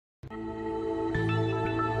Hi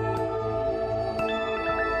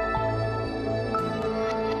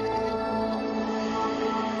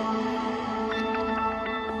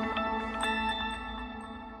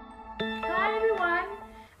everyone,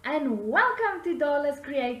 and welcome to Dola's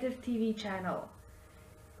Creative TV channel.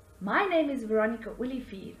 My name is Veronica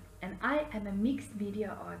Olivier and I am a mixed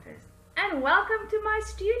media artist. And welcome to my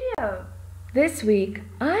studio. This week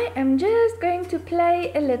I am just going to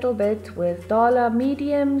play a little bit with Dola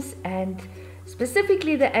mediums and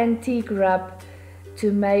specifically the antique rub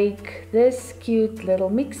to make this cute little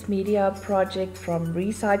mixed media project from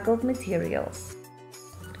recycled materials.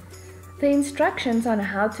 The instructions on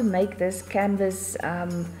how to make this canvas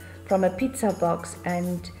from a pizza box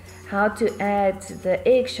and how to add the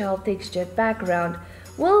eggshell textured background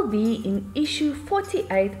will be in issue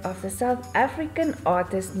 48 of the South African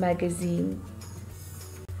Artist magazine.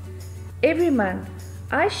 Every month,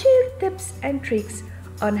 I share tips and tricks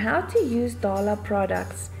on how to use Dola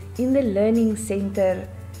products in the Learning Center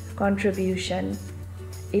contribution.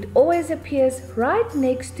 It always appears right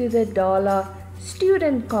next to the Dola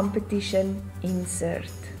student competition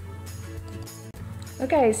insert.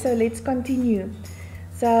 Okay, so let's continue.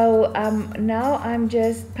 So now I'm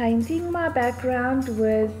just painting my background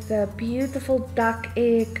with the beautiful duck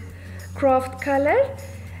egg craft color,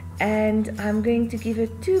 and I'm going to give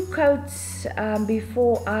it 2 coats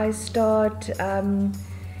before I start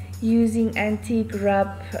using antique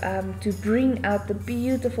rub to bring out the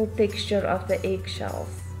beautiful texture of the eggshells.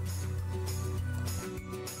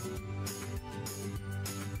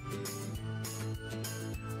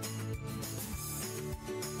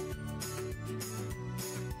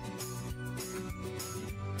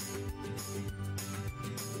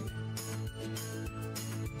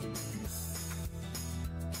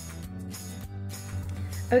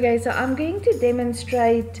 Okay, so I'm going to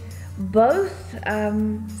demonstrate both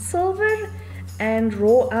silver and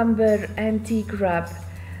raw umber antique rub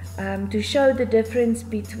to show the difference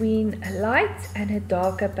between a light and a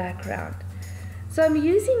darker background. So I'm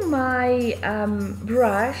using my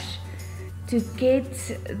brush to get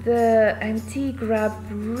the antique rub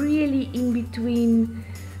really in between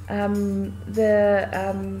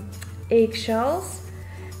the eggshells,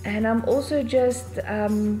 and I'm also just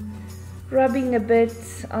rubbing a bit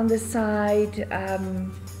on the side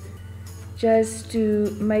just to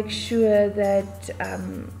make sure that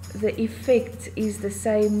the effect is the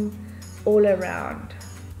same all around.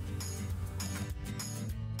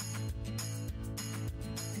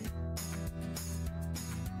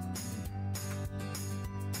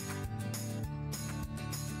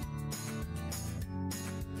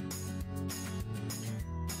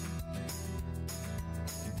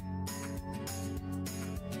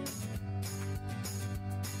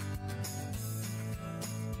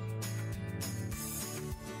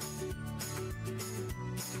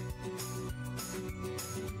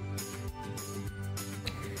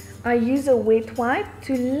 I use a wet wipe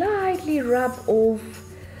to lightly rub off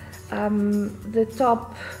the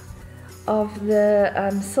top of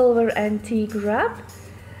the silver antique rub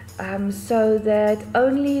so that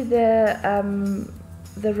only the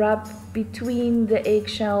rub between the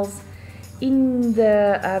eggshells in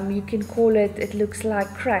the, you can call it, it looks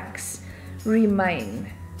like cracks, remain.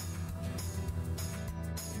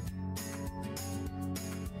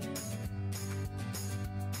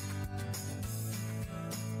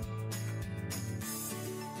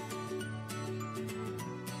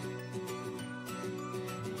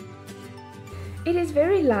 It is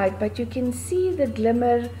very light, but you can see the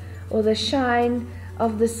glimmer or the shine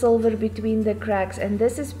of the silver between the cracks, and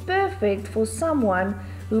this is perfect for someone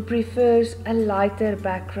who prefers a lighter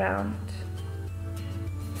background.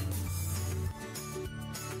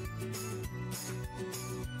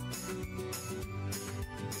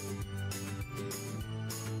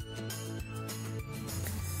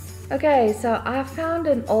 Okay, so I found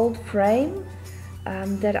an old frame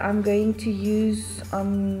that I'm going to use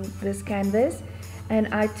on this canvas, and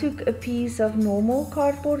I took a piece of normal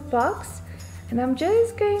cardboard box and I'm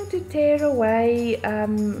just going to tear away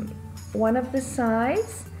one of the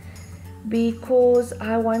sides because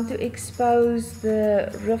I want to expose the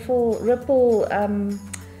ripple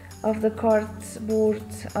of the cardboard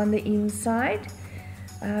on the inside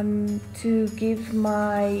to give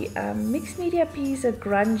my mixed media piece a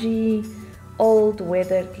grungy, old,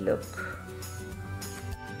 weathered look.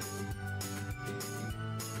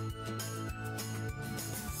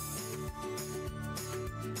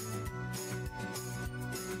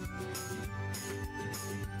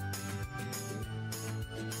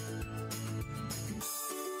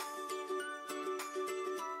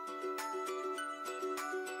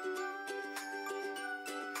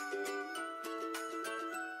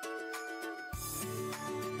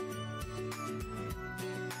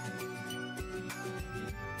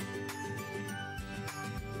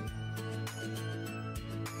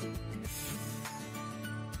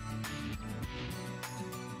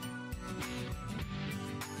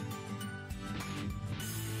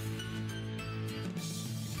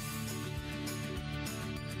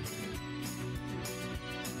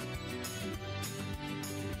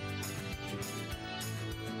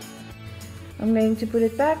 I'm going to put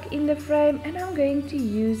it back in the frame, and I'm going to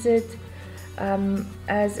use it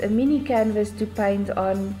as a mini canvas to paint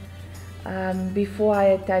on before I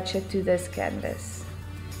attach it to this canvas.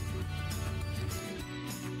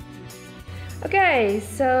 Okay,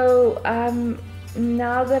 so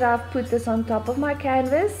now that I've put this on top of my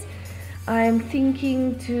canvas, I'm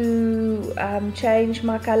thinking to change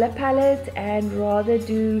my color palette and rather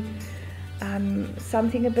do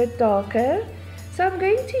something a bit darker. So I'm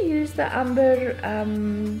going to use the Umber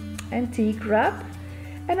Antique Rub,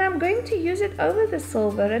 and I'm going to use it over the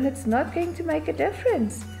silver, and it's not going to make a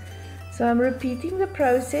difference. So I'm repeating the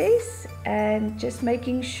process and just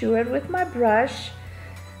making sure with my brush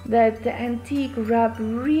that the Antique Rub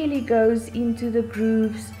really goes into the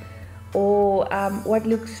grooves or what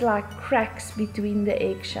looks like cracks between the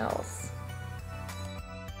eggshells.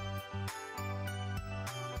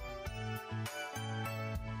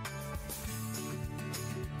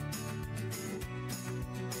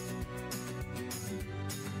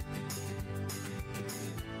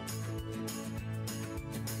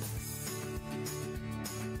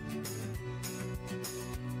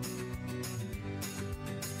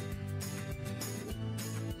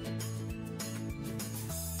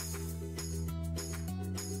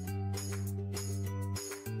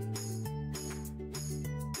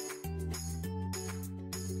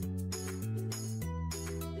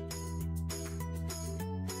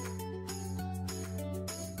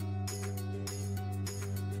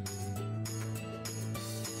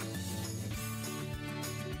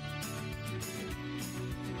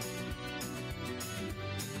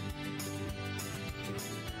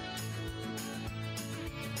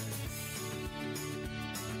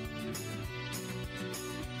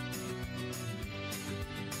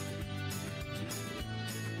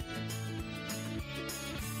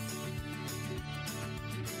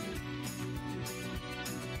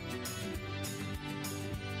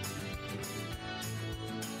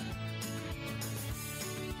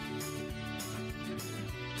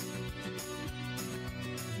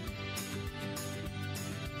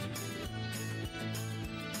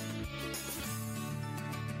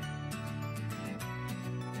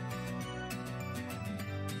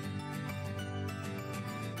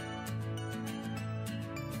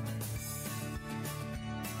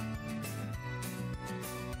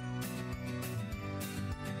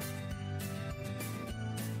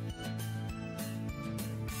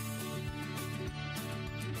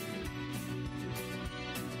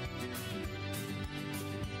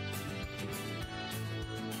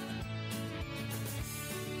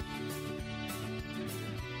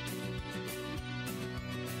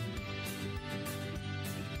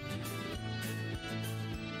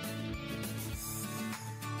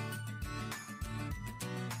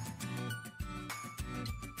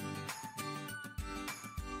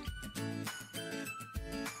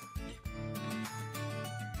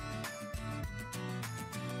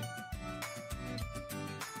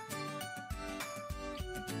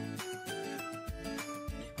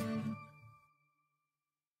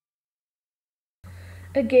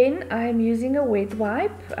 Again, I'm using a wet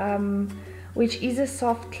wipe, which is a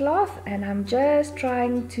soft cloth, and I'm just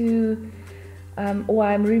trying to, or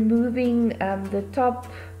I'm removing the top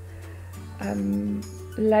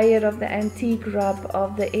layer of the Antique Rub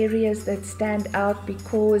of the areas that stand out,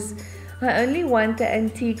 because I only want the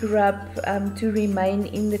Antique Rub to remain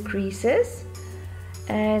in the creases.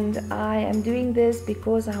 And I am doing this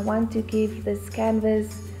because I want to give this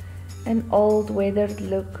canvas an old weathered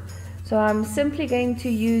look. So I'm simply going to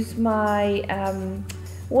use my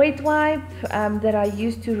wet wipe that I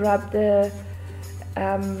used to rub the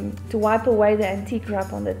to wipe away the Antique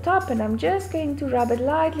Rub on the top, and I'm just going to rub it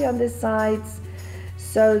lightly on the sides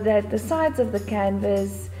so that the sides of the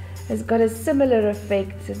canvas has got a similar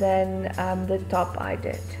effect than the top I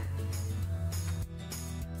did.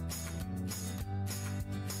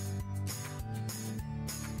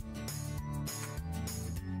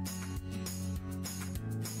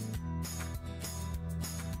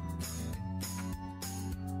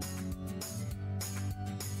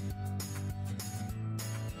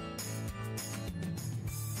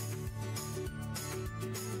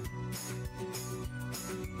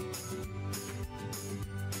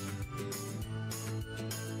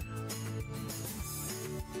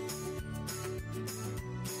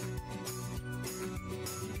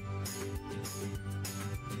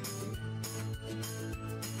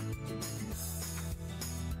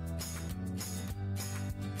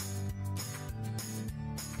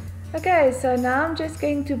 Okay, so now I'm just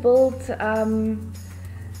going to build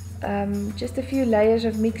just a few layers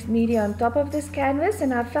of mixed media on top of this canvas,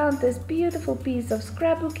 and I found this beautiful piece of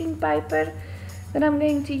scrapbooking paper that I'm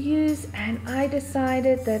going to use, and I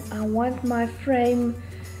decided that I want my frame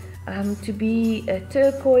to be a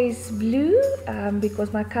turquoise blue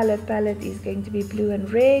because my color palette is going to be blue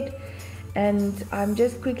and red, and I'm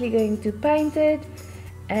just quickly going to paint it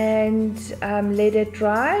and let it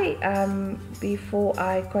dry before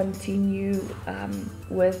I continue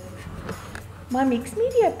with my mixed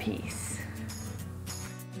media piece.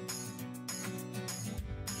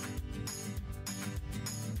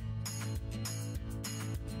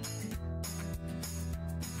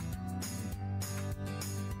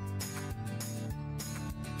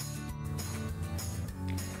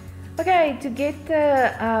 Okay, to get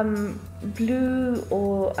the blue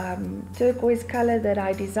or turquoise color that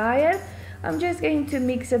I desire, I'm just going to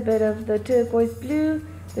mix a bit of the turquoise blue,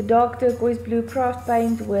 the dark turquoise blue craft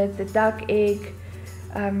paint with the duck egg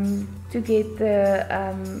to get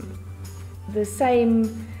the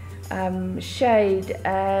same shade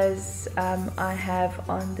as I have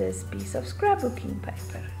on this piece of scrapbooking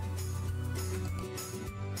paper.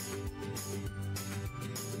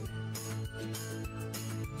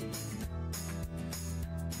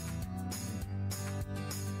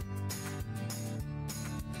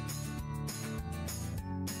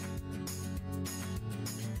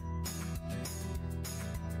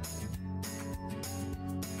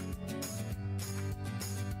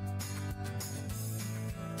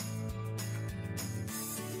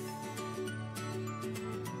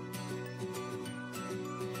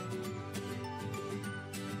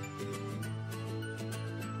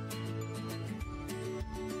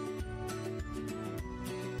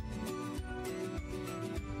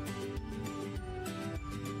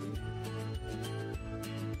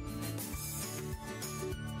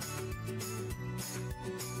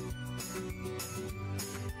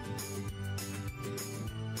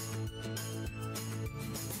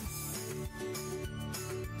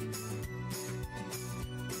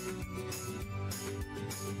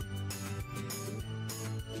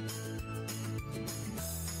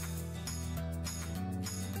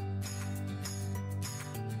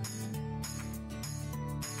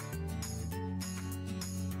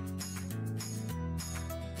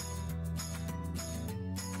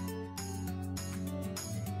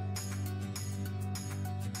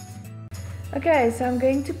 Okay, so I'm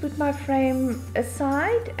going to put my frame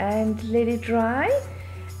aside and let it dry,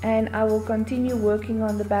 and I will continue working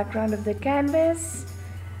on the background of the canvas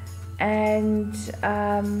and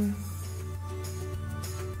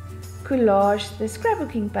collage the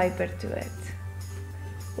scrapbooking paper to it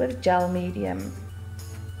with gel medium.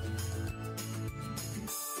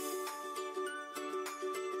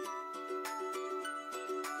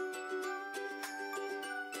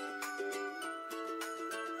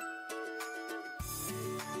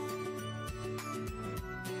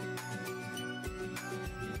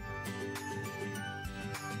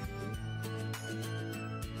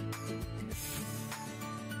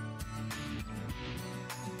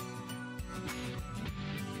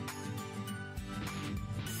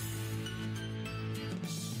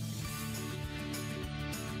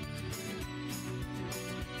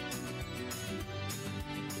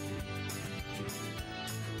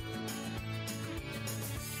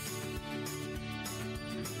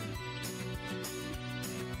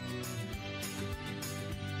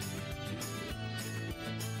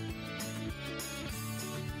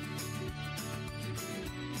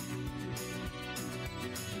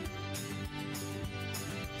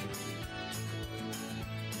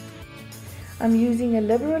 I'm using a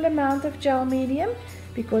liberal amount of gel medium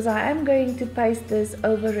because I am going to paste this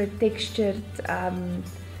over a textured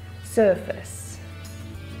surface.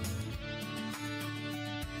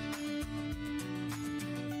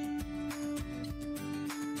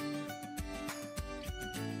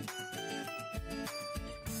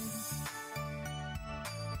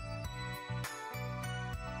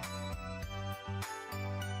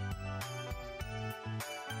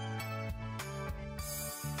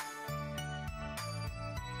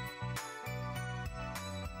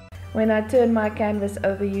 When I turn my canvas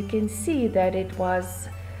over, you can see that it was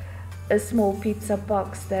a small pizza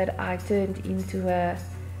box that I turned into a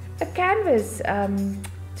canvas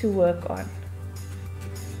to work on.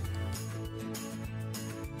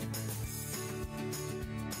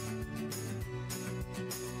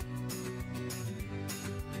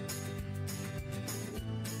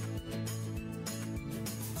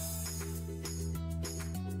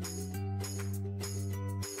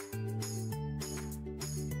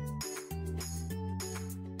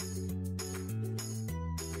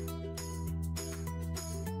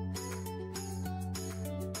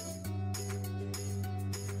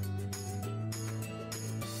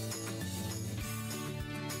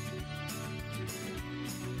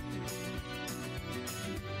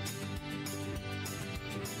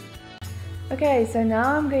 Okay, so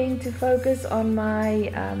now I'm going to focus on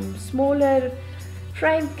my smaller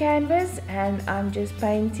framed canvas, and I'm just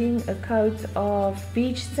painting a coat of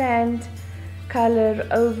beach sand color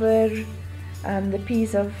over the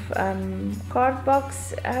piece of card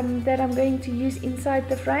box that I'm going to use inside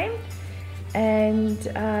the frame. And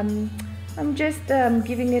I'm just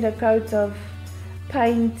giving it a coat of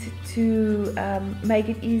paint to make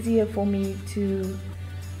it easier for me to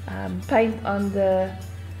paint on the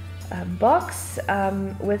box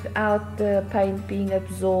without the paint being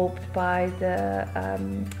absorbed by the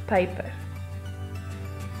paper.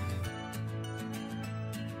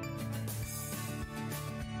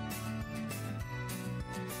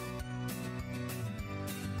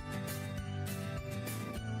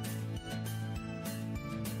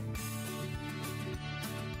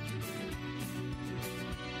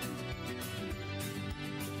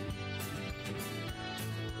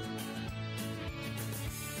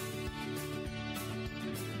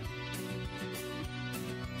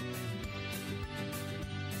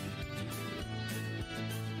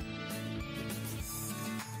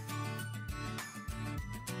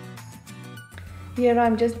 Here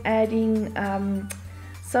I'm just adding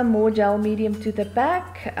some more gel medium to the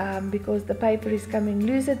back because the paper is coming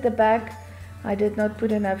loose at the back. I did not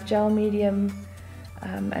put enough gel medium,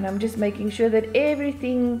 and I'm just making sure that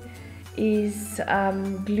everything is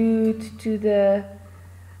glued to the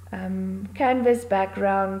canvas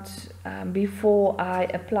background before I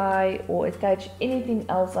apply or attach anything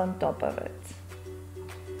else on top of it.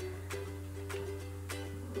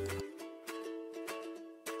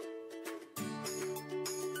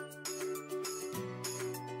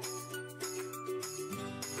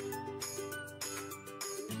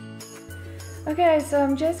 Okay, so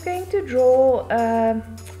I'm just going to draw a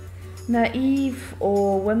naive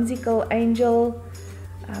or whimsical angel.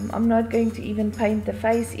 I'm not going to even paint the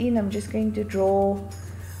face in. I'm just going to draw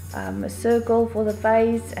a circle for the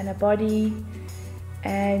face and a body,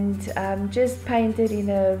 and just paint it in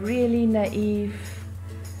a really naive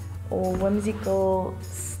or whimsical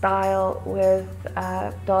style with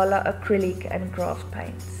Dala acrylic and craft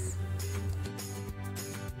paints.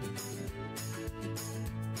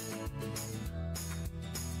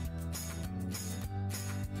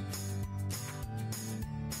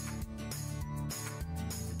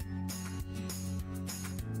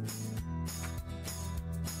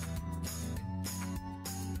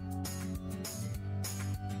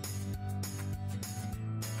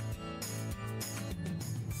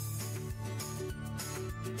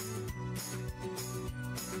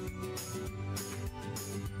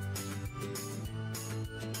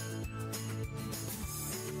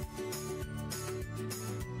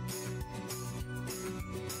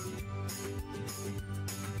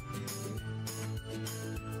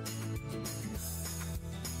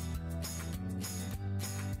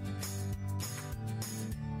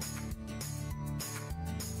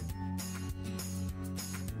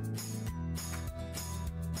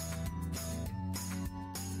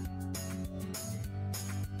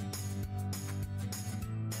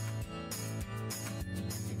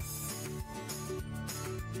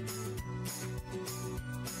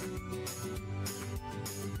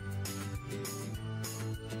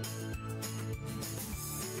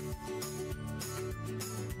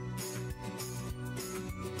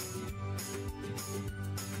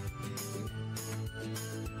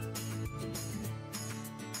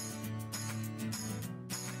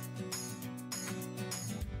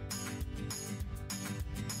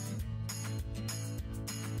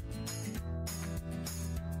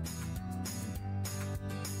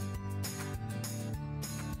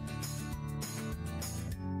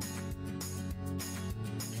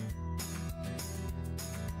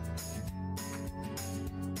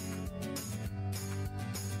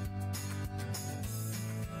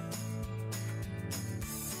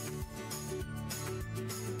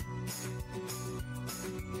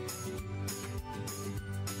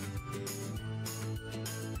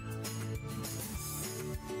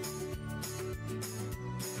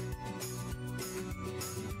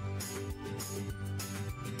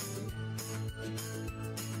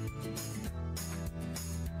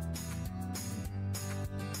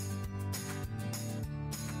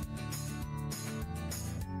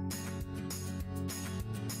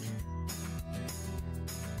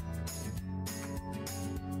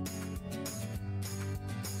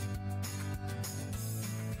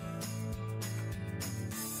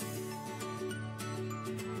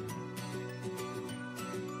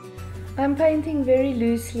 I'm painting very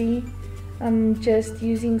loosely. I'm just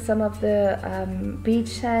using some of the beach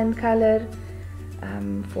sand color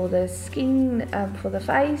for the skin, for the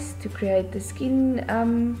face, to create the skin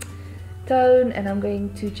tone, and I'm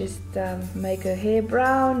going to just make her hair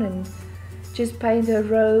brown and just paint her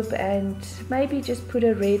robe and maybe just put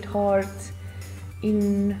a red heart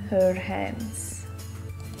in her hands.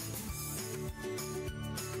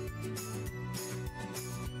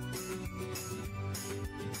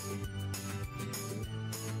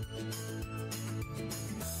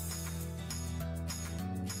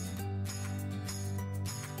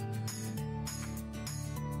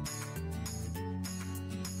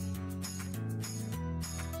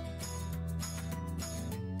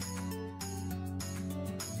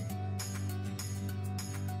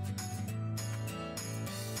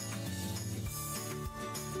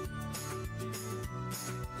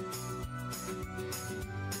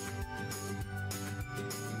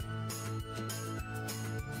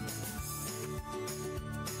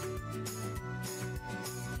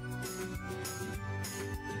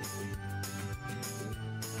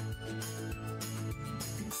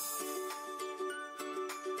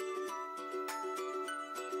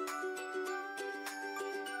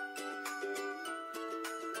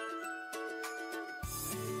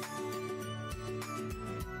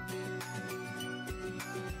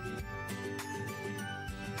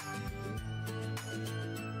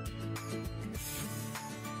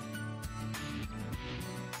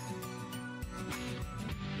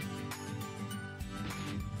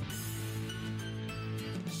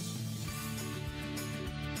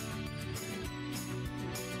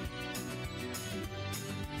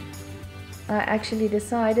 I actually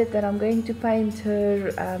decided that I'm going to paint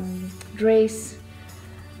her dress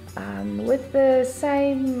with the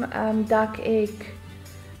same duck egg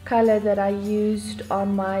color that I used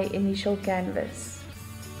on my initial canvas.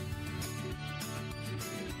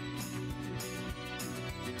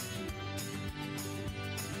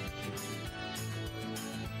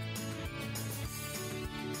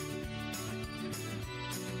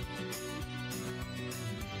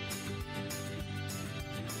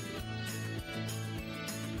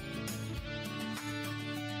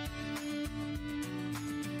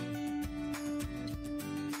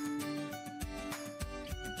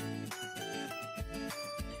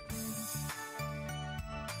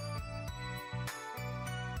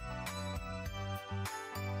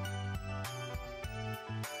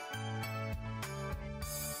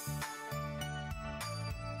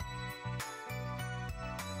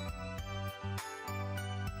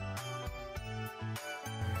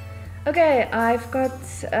 Okay, I've got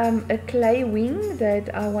a clay wing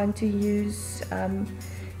that I want to use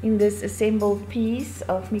in this assembled piece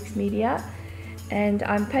of mixed media, and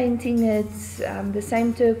I'm painting it the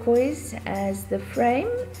same turquoise as the frame.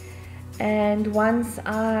 And once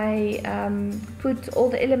I put all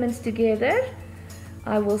the elements together,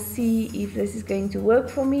 I will see if this is going to work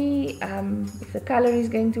for me, if the color is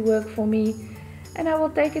going to work for me, and I will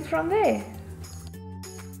take it from there.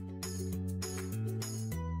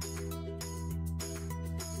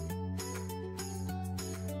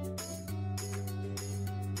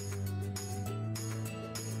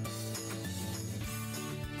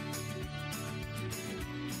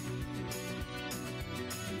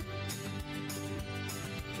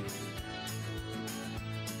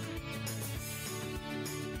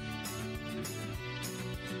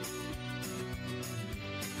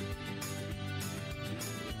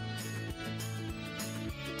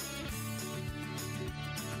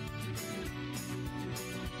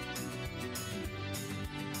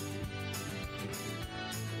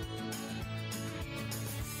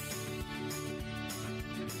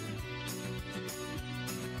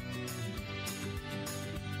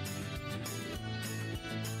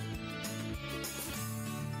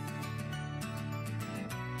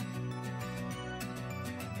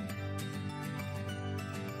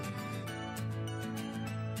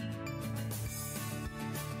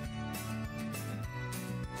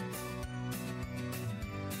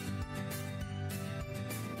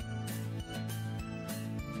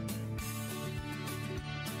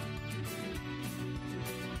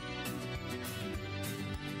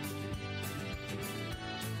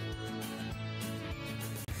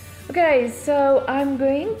 Okay, so I'm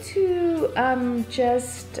going to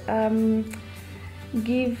just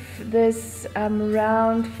give this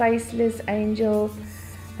round faceless angel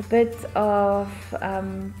a bit of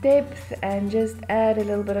depth and just add a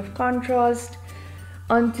little bit of contrast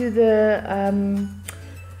onto the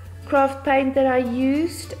craft paint that I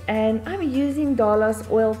used. And I'm using Dalas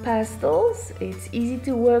oil pastels. It's easy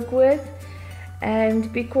to work with,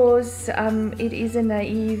 and because it is a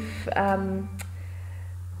naive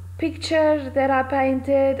picture that I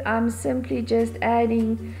painted, I'm simply just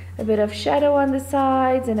adding a bit of shadow on the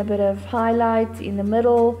sides and a bit of highlight in the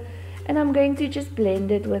middle, and I'm going to just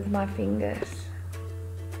blend it with my fingers.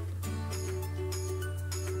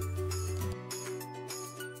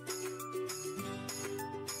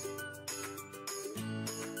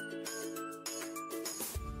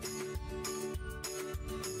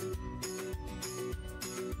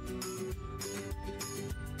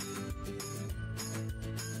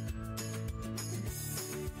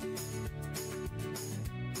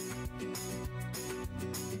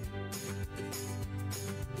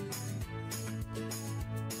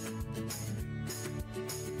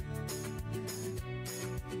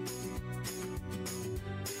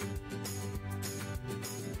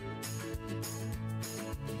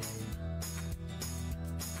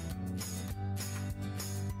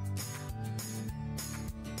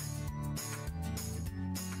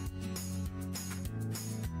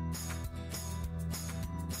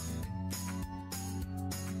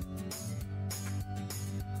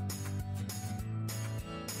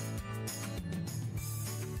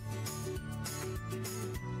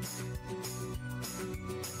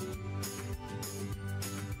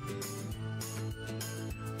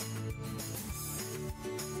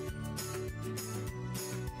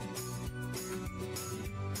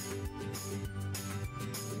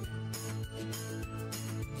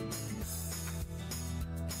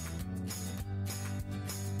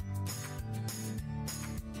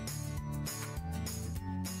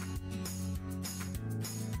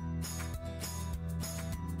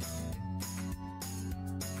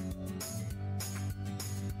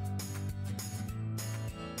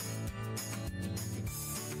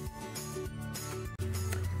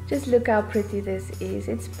 Just look how pretty this is.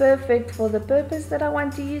 It's perfect for the purpose that I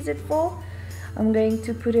want to use it for. I'm going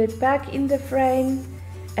to put it back in the frame.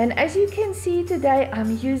 And as you can see today,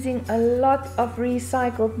 I'm using a lot of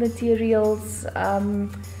recycled materials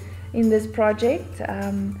in this project.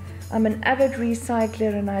 I'm an avid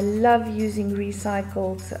recycler and I love using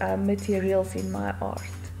recycled materials in my art.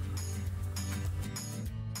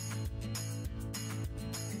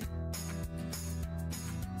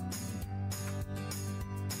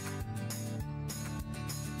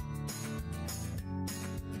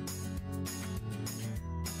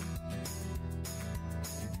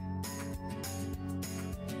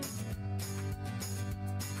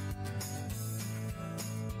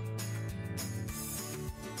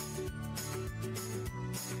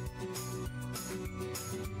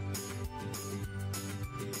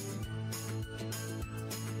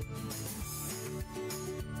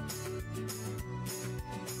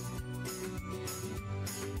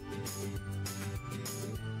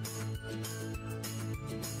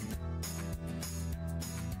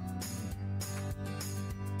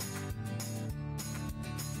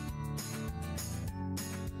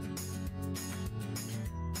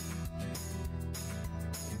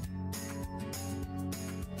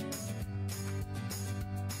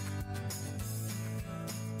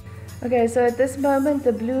 Okay, so at this moment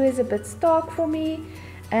the blue is a bit stark for me,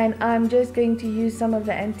 and I'm just going to use some of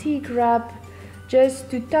the antique wrap just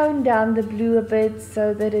to tone down the blue a bit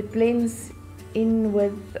so that it blends in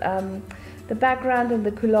with the background and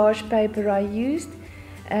the collage paper I used.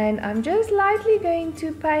 And I'm just lightly going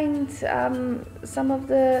to paint some of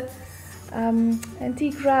the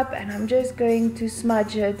antique wrap, and I'm just going to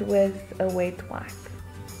smudge it with a wet wipe.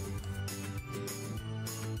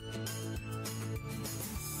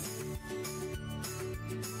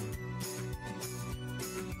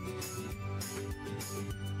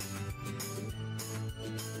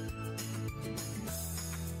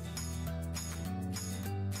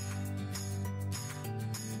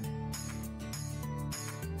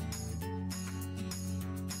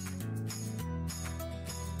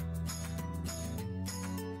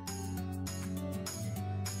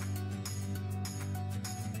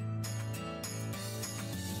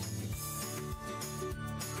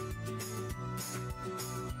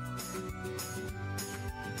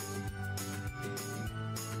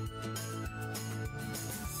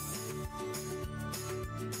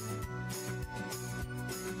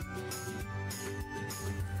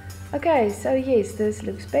 Okay, so yes, this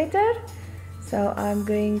looks better. So I'm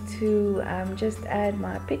going to just add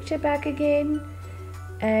my picture back again,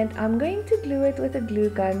 and I'm going to glue it with a glue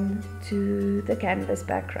gun to the canvas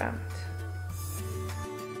background.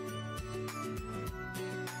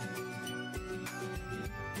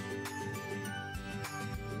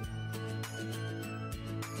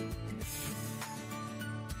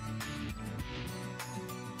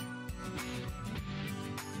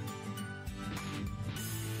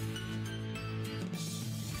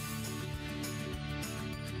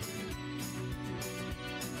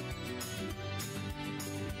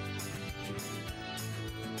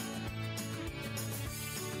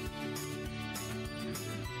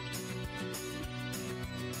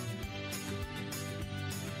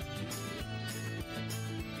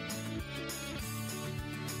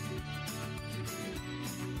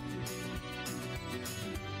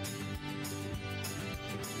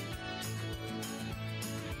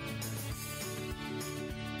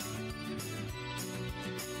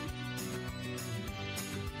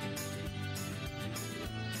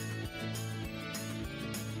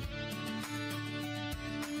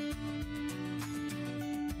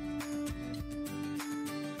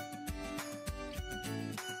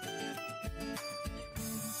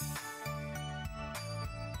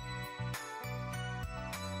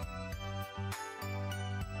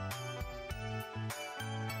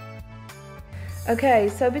 Okay,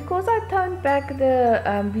 so because I toned back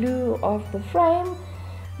the blue of the frame,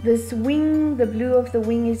 this wing, the blue of the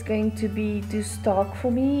wing is going to be too stark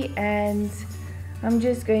for me, and I'm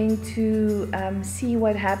just going to see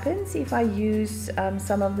what happens if I use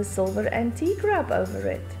some of the silver antique rub over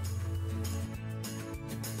it.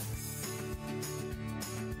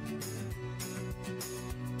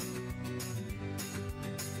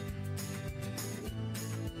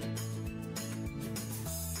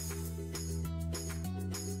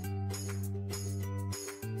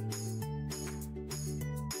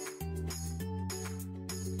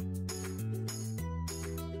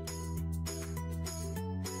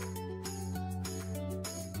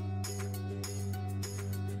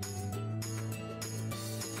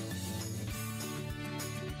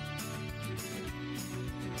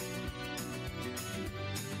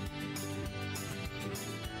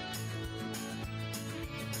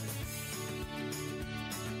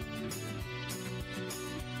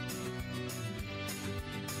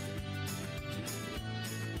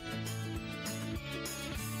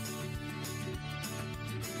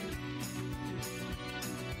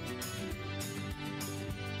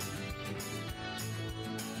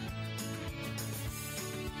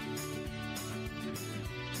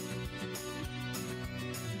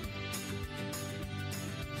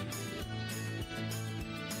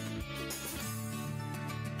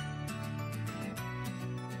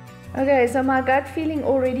 Okay, so my gut feeling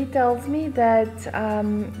already tells me that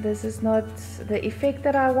this is not the effect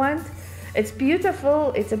that I want. It's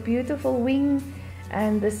beautiful, it's a beautiful wing,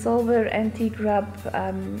 and the silver antique rub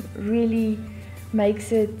really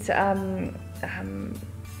makes it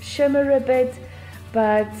shimmer a bit,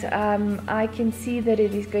 but I can see that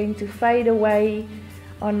it is going to fade away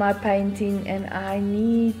on my painting, and I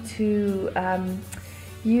need to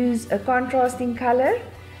use a contrasting color.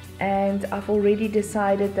 And I've already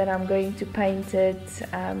decided that I'm going to paint it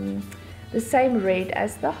the same red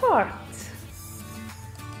as the heart.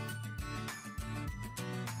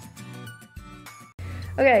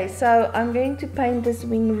 Okay, so I'm going to paint this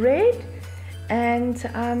wing red, and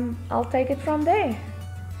I'll take it from there.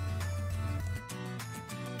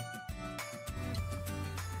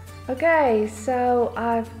 Okay, so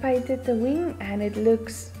I've painted the wing and it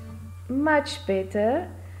looks much better.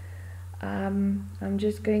 I'm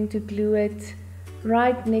just going to glue it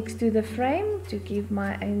right next to the frame to give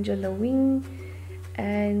my angel a wing,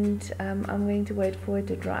 and I'm going to wait for it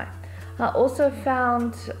to dry. I also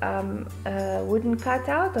found a wooden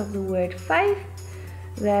cutout of the word faith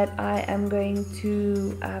that I am going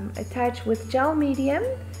to attach with gel medium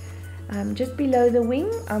just below the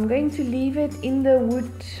wing. I'm going to leave it in the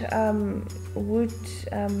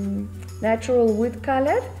natural wood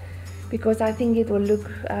color, because I think it will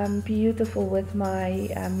look beautiful with my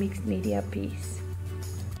mixed media piece.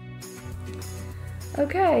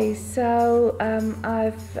 Okay, so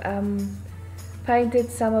I've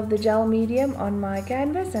painted some of the gel medium on my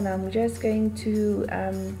canvas, and I'm just going to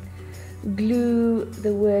glue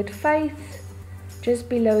the word faith just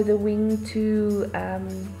below the wing to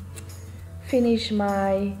finish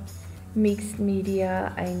my mixed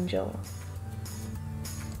media angel.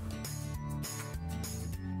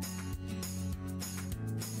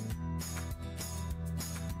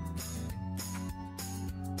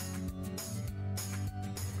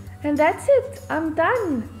 And that's it, I'm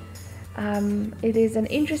done. It is an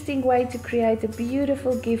interesting way to create a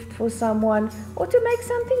beautiful gift for someone, or to make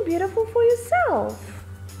something beautiful for yourself.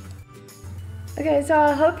 Okay, so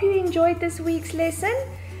I hope you enjoyed this week's lesson,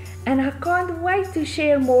 and I can't wait to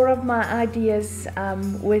share more of my ideas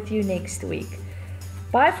with you next week.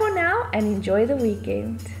 Bye for now, and enjoy the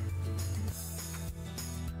weekend.